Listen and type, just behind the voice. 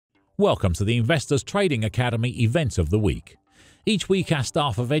Welcome to the Investors Trading Academy event of the week. Each week our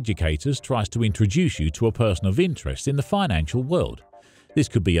staff of educators tries to introduce you to a person of interest in the financial world. This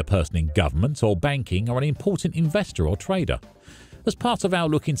could be a person in government or banking or an important investor or trader. As part of our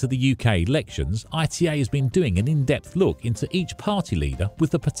look into the UK elections, ITA has been doing an in-depth look into each party leader with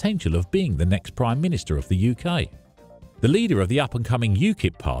the potential of being the next Prime Minister of the UK. The leader of the up-and-coming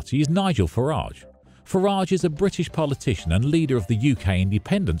UKIP party is Nigel Farage. Farage is a British politician and leader of the UK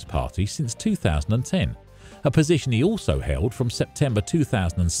Independence Party since 2010, a position he also held from September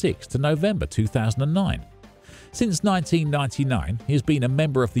 2006 to November 2009. Since 1999, he has been a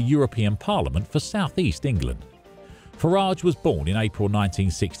member of the European Parliament for South East England. Farage was born in April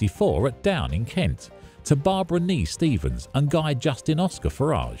 1964 at Downe in Kent, to Barbara Nee Stevens and Guy Justin Oscar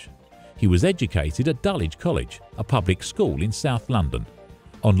Farage. He was educated at Dulwich College, a public school in South London.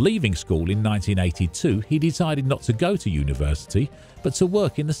 On leaving school in 1982, he decided not to go to university but to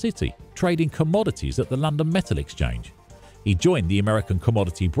work in the city, trading commodities at the London Metal Exchange. He joined the American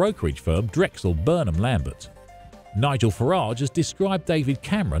commodity brokerage firm Drexel Burnham Lambert. Nigel Farage has described David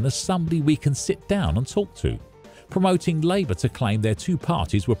Cameron as somebody we can sit down and talk to, promoting Labour to claim their two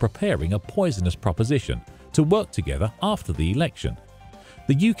parties were preparing a poisonous proposition to work together after the election.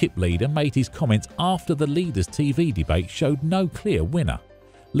 The UKIP leader made his comments after the leaders' TV debate showed no clear winner,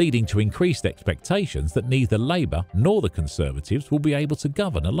 leading to increased expectations that neither Labour nor the Conservatives will be able to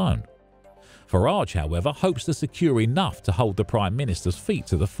govern alone. Farage, however, hopes to secure enough to hold the Prime Minister's feet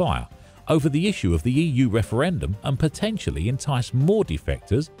to the fire over the issue of the EU referendum and potentially entice more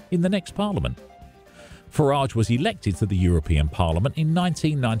defectors in the next Parliament. Farage was elected to the European Parliament in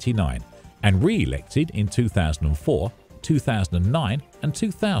 1999 and re-elected in 2004, 2009 and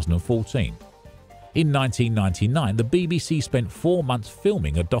 2014. In 1999, the BBC spent 4 months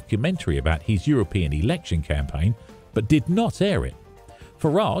filming a documentary about his European election campaign, but did not air it.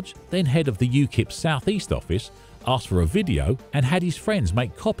 Farage, then head of the UKIP South East office, asked for a video and had his friends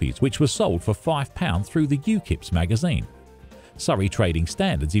make copies which were sold for £5 through the UKIP's magazine. Surrey Trading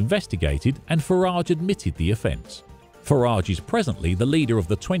Standards investigated and Farage admitted the offence. Farage is presently the leader of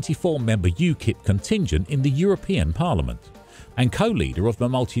the 24-member UKIP contingent in the European Parliament and co-leader of the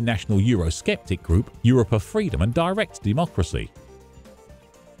multinational Eurosceptic group Europe of Freedom and Direct Democracy.